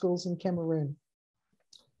nursing schools in Cameroon,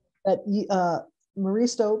 that Marie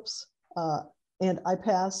Stopes and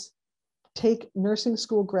IPAS take nursing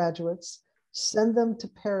school graduates, send them to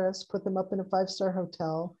Paris, put them up in a 5-star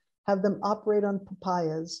hotel, have them operate on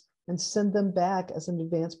papayas, and send them back as an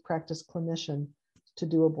advanced practice clinician to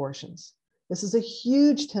do abortions. This is a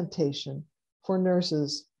huge temptation for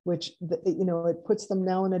nurses, which, you know, it puts them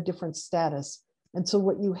now in a different status. And so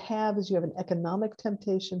what you have is you have an economic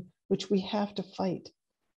temptation, which we have to fight.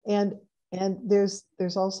 And there's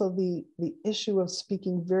also the issue of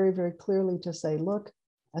speaking very, very clearly to say, look,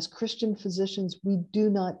 as Christian physicians, we do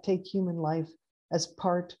not take human life as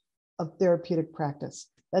part of therapeutic practice.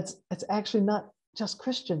 That's actually not just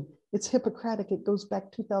Christian. It's Hippocratic. It goes back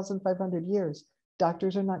 2,500 years.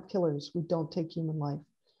 Doctors are not killers. We don't take human life.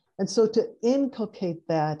 And so to inculcate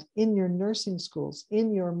that in your nursing schools,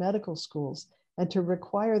 in your medical schools, and to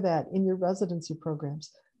require that in your residency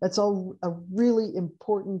programs, that's all a really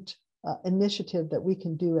important initiative that we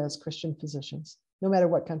can do as Christian physicians, no matter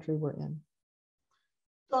what country we're in.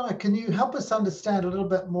 Donna, can you help us understand a little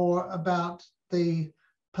bit more about the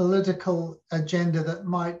political agenda that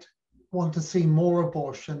might want to see more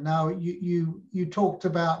abortion? Now, you talked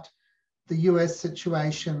about the US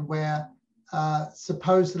situation where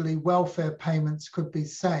supposedly welfare payments could be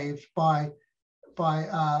saved by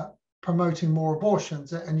promoting more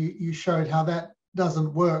abortions, and you showed how that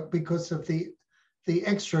doesn't work because of the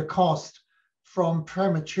extra cost from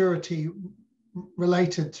prematurity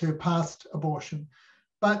related to past abortion.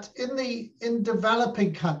 But in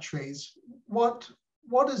developing countries, what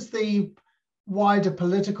is the wider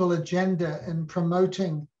political agenda in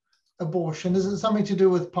promoting abortion? Is it something to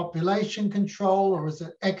do with population control, or is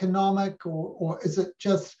it economic, or is it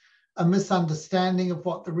just a misunderstanding of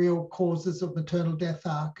what the real causes of maternal death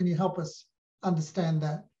are? Can you help us understand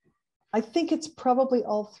that? I think it's probably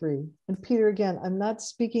all three. And Peter, again, I'm not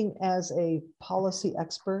speaking as a policy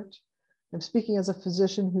expert. I'm speaking as a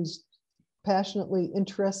physician who's passionately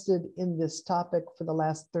interested in this topic for the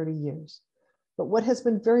last 30 years. But what has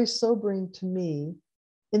been very sobering to me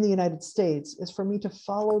in the United States is for me to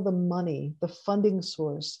follow the money, the funding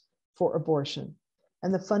source for abortion.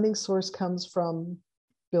 And the funding source comes from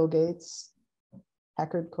Bill Gates,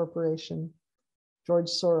 Packard Corporation, George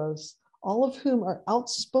Soros, all of whom are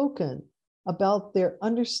outspoken about their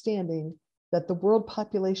understanding that the world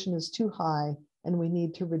population is too high and we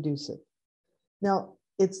need to reduce it. Now,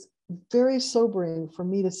 it's very sobering for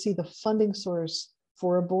me to see the funding source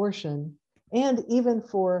for abortion and even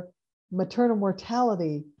for maternal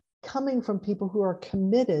mortality coming from people who are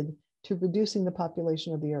committed to reducing the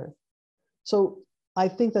population of the earth. So I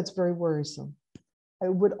think that's very worrisome. I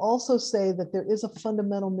would also say that there is a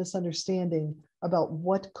fundamental misunderstanding about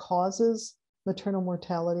what causes maternal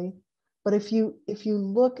mortality. But if you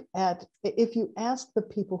ask the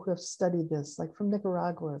people who have studied this, like from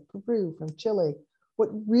Nicaragua, Peru, from Chile, what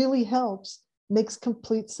really helps makes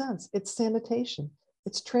complete sense. It's sanitation,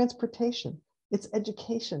 it's transportation, it's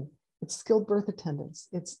education, it's skilled birth attendants,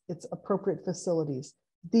 it's appropriate facilities.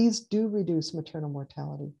 These do reduce maternal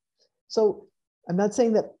mortality. So I'm not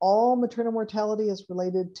saying that all maternal mortality is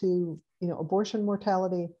related to, abortion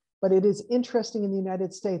mortality, but it is interesting in the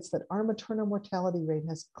United States that our maternal mortality rate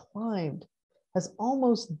has climbed, has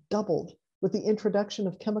almost doubled with the introduction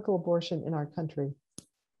of chemical abortion in our country,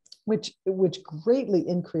 which greatly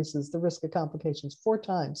increases the risk of complications, 4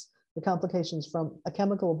 times the complications from a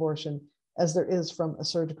chemical abortion as there is from a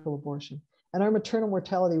surgical abortion. And our maternal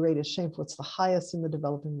mortality rate is shameful. It's the highest in the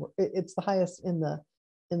developing world. It's the highest in the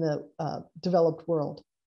developed world.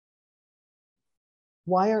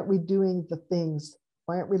 Why aren't we doing the things?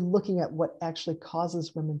 Why aren't we looking at what actually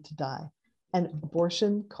causes women to die? And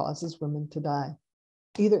abortion causes women to die,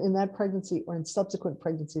 either in that pregnancy or in subsequent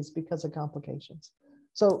pregnancies because of complications.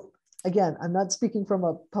 So again, I'm not speaking from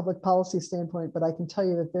a public policy standpoint, but I can tell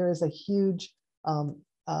you that there is a huge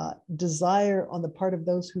desire on the part of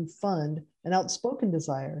those who fund, an outspoken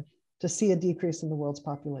desire to see a decrease in the world's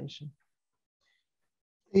population.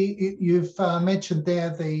 You've mentioned there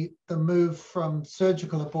the move from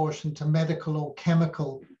surgical abortion to medical or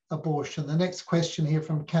chemical abortion. The next question here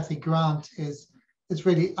from Kathy Grant is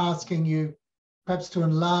really asking you perhaps to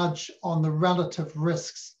enlarge on the relative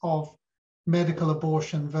risks of medical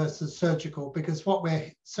abortion versus surgical, because what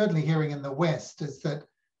we're certainly hearing in the West is that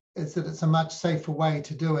it's a much safer way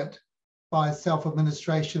to do it by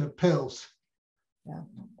self-administration of pills. Yeah,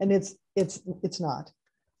 and it's not.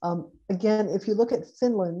 Again, if you look at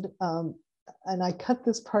Finland, and I cut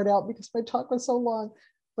this part out because my talk was so long,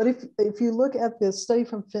 but if you look at this study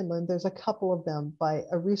from Finland, there's a couple of them by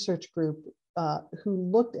a research group who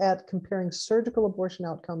looked at comparing surgical abortion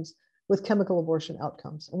outcomes with chemical abortion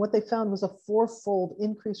outcomes. And what they found was a 4-fold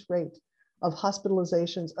increased rate of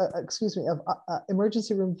hospitalizations, of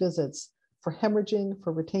emergency room visits for hemorrhaging,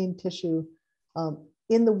 for retained tissue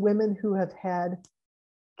in the women who have had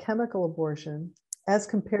chemical abortion as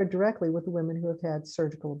compared directly with the women who have had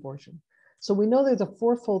surgical abortion. So we know there's a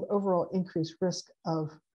 4-fold overall increased risk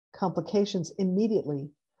of complications immediately.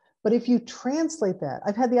 But if you translate that,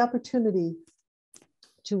 I've had the opportunity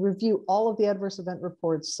to review all of the adverse event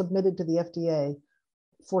reports submitted to the FDA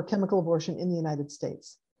for chemical abortion in the United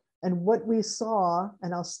States. And what we saw,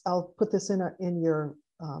 and I'll put this in your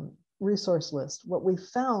resource list, what we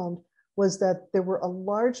found was that there were a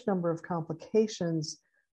large number of complications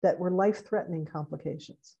that were life-threatening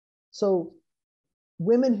complications. So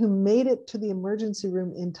women who made it to the emergency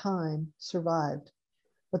room in time survived.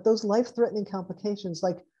 But those life-threatening complications,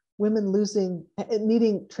 like women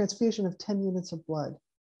needing transfusion of 10 units of blood,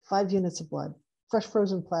 5 units of blood, fresh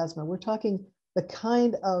frozen plasma, we're talking the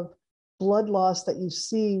kind of blood loss that you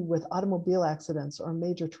see with automobile accidents or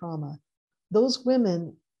major trauma. Those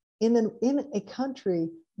women in a country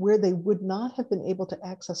where they would not have been able to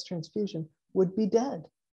access transfusion would be dead.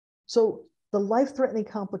 So the life-threatening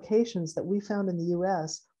complications that we found in the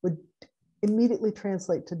US would immediately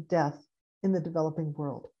translate to death in the developing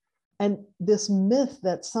world. And this myth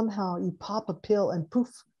that somehow you pop a pill and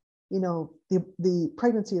poof, the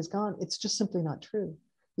pregnancy is gone, it's just simply not true.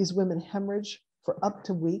 These women hemorrhage for up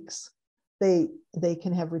to weeks. They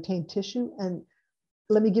can have retained tissue. And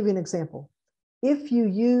let me give you an example. If you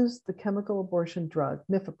use the chemical abortion drug,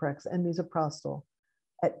 mifeprex and misoprostol,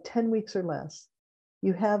 at 10 weeks or less,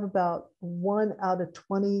 you have about 1 out of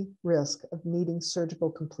 20 risk of needing surgical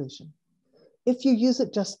completion. If you use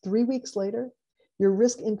it just 3 weeks later, your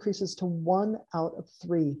risk increases to 1 out of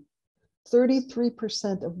 3.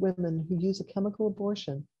 33% of women who use a chemical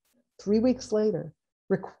abortion 3 weeks later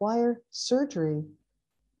require surgery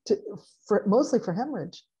mostly for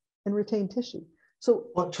hemorrhage and retained tissue. So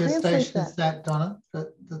what gestation is that, Donna?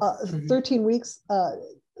 13 weeks,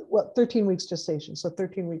 13 weeks gestation. So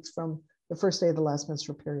 13 weeks from the first day of the last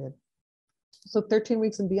menstrual period. So 13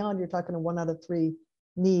 weeks and beyond, you're talking a 1 out of 3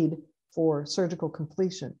 need for surgical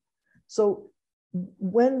completion. So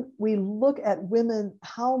when we look at women,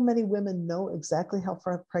 how many women know exactly how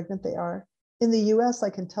far pregnant they are? In the US, I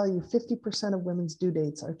can tell you 50% of women's due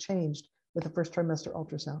dates are changed with a first trimester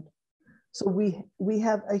ultrasound. So we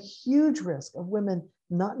have a huge risk of women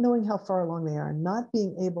not knowing how far along they are, not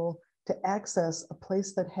being able to access a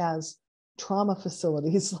place that has trauma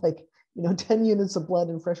facilities like 10 units of blood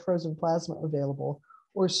and fresh frozen plasma available,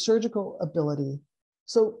 or surgical ability.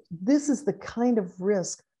 So this is the kind of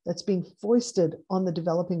risk that's being foisted on the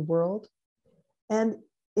developing world. And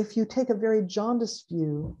if you take a very jaundiced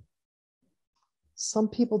view, some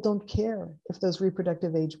people don't care if those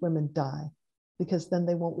reproductive age women die, because then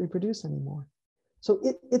they won't reproduce anymore. So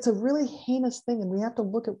it's a really heinous thing. And we have to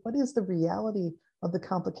look at what is the reality of the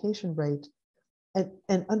complication rate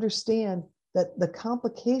and understand that the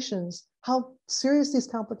complications, how serious these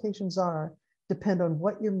complications are, depend on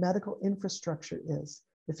what your medical infrastructure is.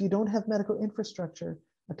 If you don't have medical infrastructure,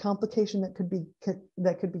 a complication that could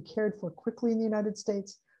be cared for quickly in the United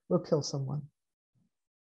States will kill someone.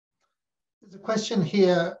 There's a question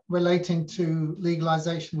here relating to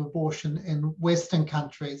legalization of abortion in Western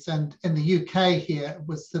countries, and in the UK here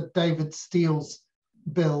was the David Steele's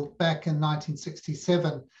bill back in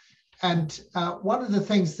 1967. And one of the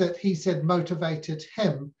things that he said motivated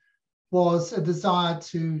him was a desire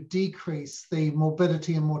to decrease the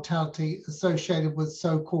morbidity and mortality associated with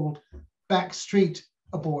so-called backstreet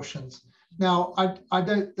abortions. Now, I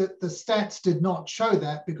don't, the stats did not show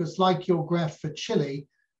that, because like your graph for Chile,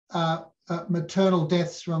 maternal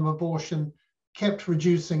deaths from abortion kept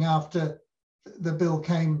reducing after the bill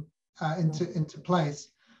came into place.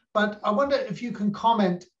 But I wonder if you can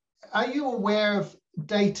comment, are you aware of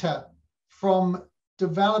data from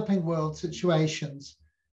developing world situations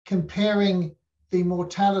comparing the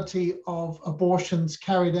mortality of abortions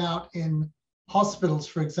carried out in hospitals,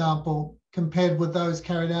 for example, compared with those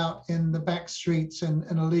carried out in the back streets in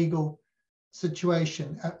an illegal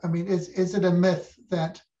situation? I mean, is it a myth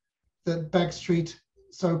that backstreet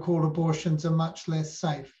so-called abortions are much less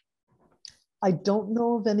safe? I don't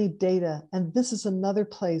know of any data. And this is another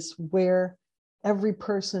place where every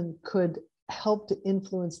person could help to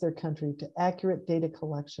influence their country to accurate data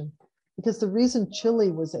collection. Because the reason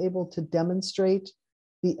Chile was able to demonstrate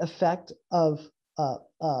the effect of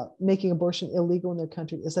making abortion illegal in their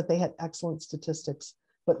country is that they had excellent statistics.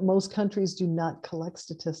 But most countries do not collect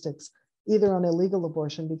statistics, either on illegal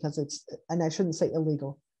abortion, because it's, and I shouldn't say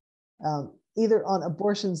illegal, either on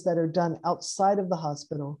abortions that are done outside of the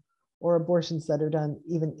hospital or abortions that are done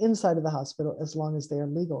even inside of the hospital, as long as they are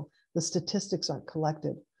legal. The statistics aren't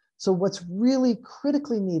collected. So what's really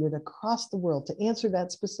critically needed across the world to answer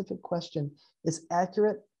that specific question is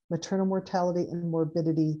accurate maternal mortality and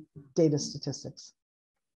morbidity data statistics.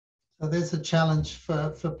 So there's a challenge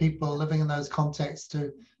for people living in those contexts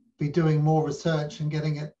to be doing more research and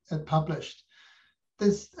getting it published.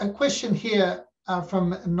 There's a question here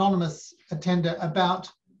from an anonymous attender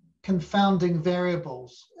about confounding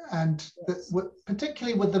variables, and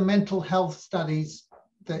particularly with the mental health studies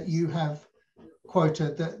that you have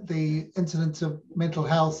quoted, that the incidence of mental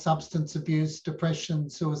health, substance abuse, depression,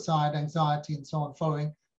 suicide, anxiety, and so on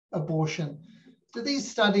following abortion. Do these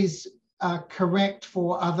studies correct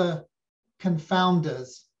for other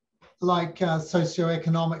confounders like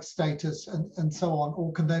socioeconomic status and so on,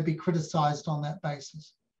 or can they be criticized on that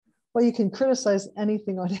basis? Well, you can criticize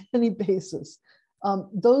anything on any basis.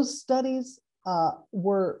 Those studies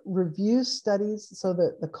were review studies. So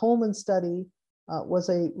the Coleman study was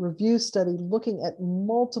a review study looking at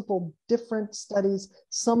multiple different studies,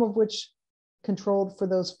 some of which controlled for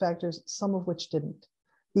those factors, some of which didn't.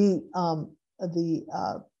 The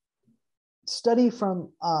study from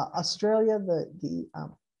Australia, the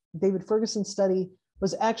David Ferguson study,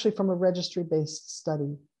 was actually from a registry-based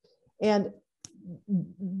study. And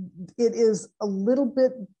it is a little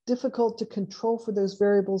bit difficult to control for those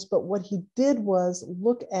variables, but what he did was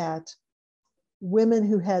look at women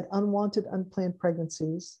who had unwanted, unplanned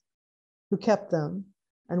pregnancies, who kept them,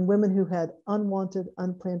 and women who had unwanted,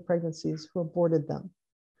 unplanned pregnancies, who aborted them.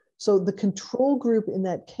 So the control group in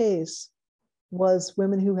that case was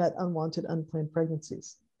women who had unwanted, unplanned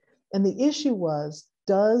pregnancies. And the issue was,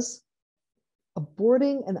 does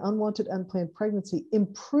aborting an unwanted, unplanned pregnancy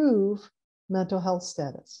improve mental health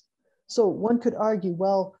status? So one could argue,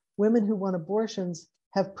 well, women who want abortions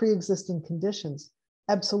have pre-existing conditions.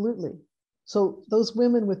 Absolutely. So those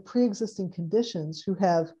women with pre-existing conditions who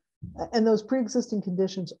have, and those pre-existing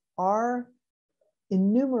conditions are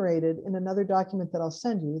enumerated in another document that I'll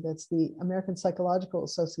send you, that's the American Psychological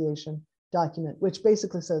Association document, which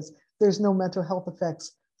basically says there's no mental health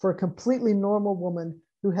effects for a completely normal woman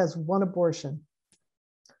who has one abortion.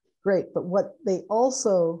 Great, but what they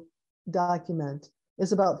also document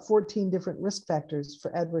is about 14 different risk factors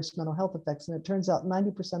for adverse mental health effects. And it turns out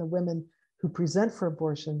 90% of women who present for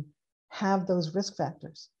abortion have those risk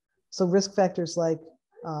factors. So risk factors like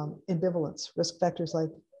ambivalence, risk factors like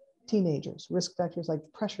teenagers, risk factors like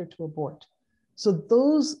pressure to abort. So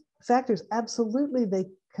those factors, absolutely, they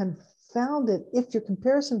confound it if your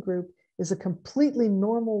comparison group is a completely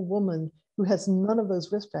normal woman who has none of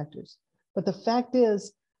those risk factors. But the fact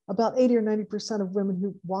is, about 80 or 90% of women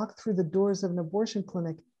who walk through the doors of an abortion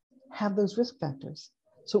clinic have those risk factors.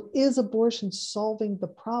 So is abortion solving the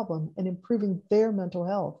problem and improving their mental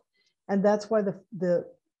health? And that's why the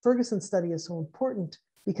Ferguson study is so important,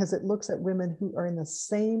 because it looks at women who are in the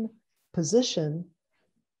same position,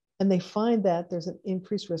 and they find that there's an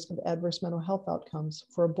increased risk of adverse mental health outcomes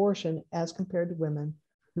for abortion as compared to women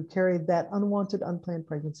who carry that unwanted, unplanned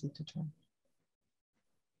pregnancy to term.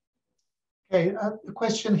 Okay, a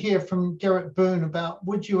question here from Garrett Boone about,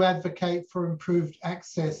 would you advocate for improved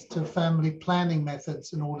access to family planning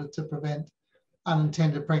methods in order to prevent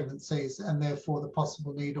unintended pregnancies and therefore the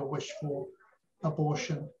possible need or wish for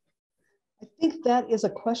abortion? I think that is a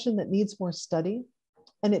question that needs more study,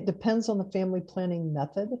 and it depends on the family planning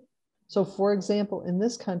method. So for example, in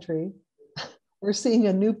this country, we're seeing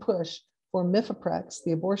a new push for Mifeprex,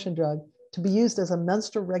 the abortion drug, to be used as a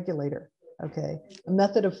menstrual regulator, okay, a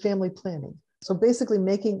method of family planning. So basically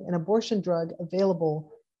making an abortion drug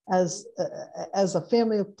available as a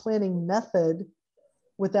family planning method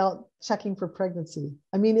without checking for pregnancy.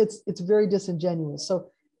 I mean, it's very disingenuous.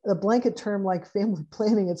 So a blanket term like family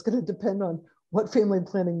planning, it's going to depend on what family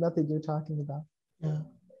planning method you're talking about. Yeah.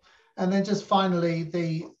 And then just finally,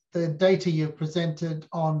 the data you presented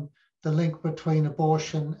on the link between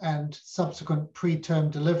abortion and subsequent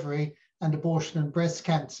preterm delivery and abortion and breast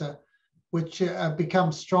cancer, which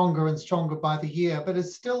becomes stronger and stronger by the year, but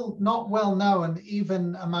it's still not well known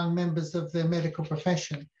even among members of the medical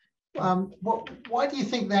profession. Why do you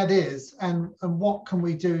think that is, and what can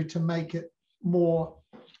we do to make it more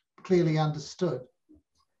clearly understood?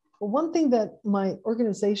 Well, one thing that my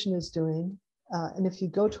organization is doing, and if you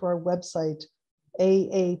go to our website,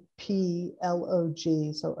 AAPLOG,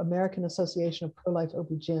 so American Association of Pro-Life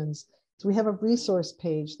OB-GYNs, so we have a resource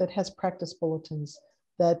page that has practice bulletins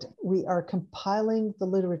that we are compiling the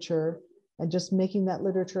literature and just making that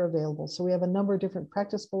literature available. So we have a number of different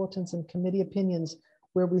practice bulletins and committee opinions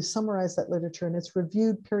where we summarize that literature, and it's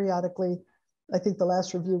reviewed periodically. I think the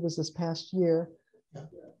last review was this past year,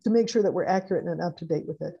 to make sure that we're accurate and up to date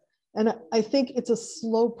with it. And I think it's a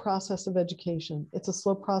slow process of education. It's a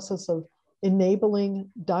slow process of enabling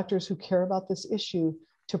doctors who care about this issue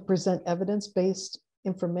to present evidence-based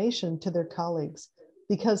information to their colleagues,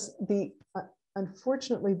 because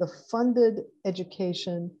unfortunately, the funded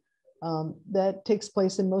education that takes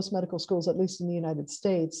place in most medical schools, at least in the United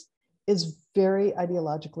States, is very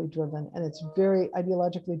ideologically driven, and it's very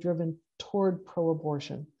ideologically driven toward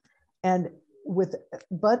pro-abortion.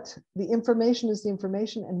 But the information is the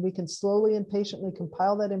information, and we can slowly and patiently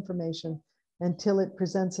compile that information until it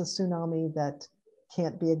presents a tsunami that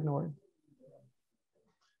can't be ignored.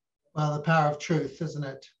 Well, the power of truth, isn't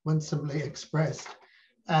it? Winsomely expressed.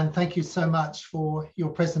 And thank you so much for your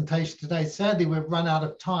presentation today. Sadly, we've run out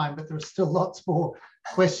of time, but there are still lots more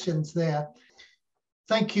questions there.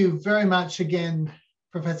 Thank you very much again,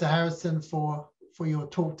 Professor Harrison, for your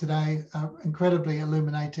talk today. Incredibly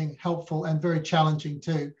illuminating, helpful, and very challenging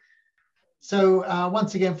too. So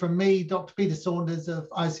once again, from me, Dr. Peter Saunders of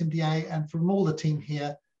ICMDA, and from all the team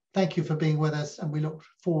here, thank you for being with us, and we look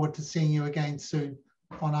forward to seeing you again soon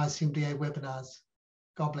on ICMDA webinars.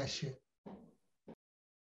 God bless you.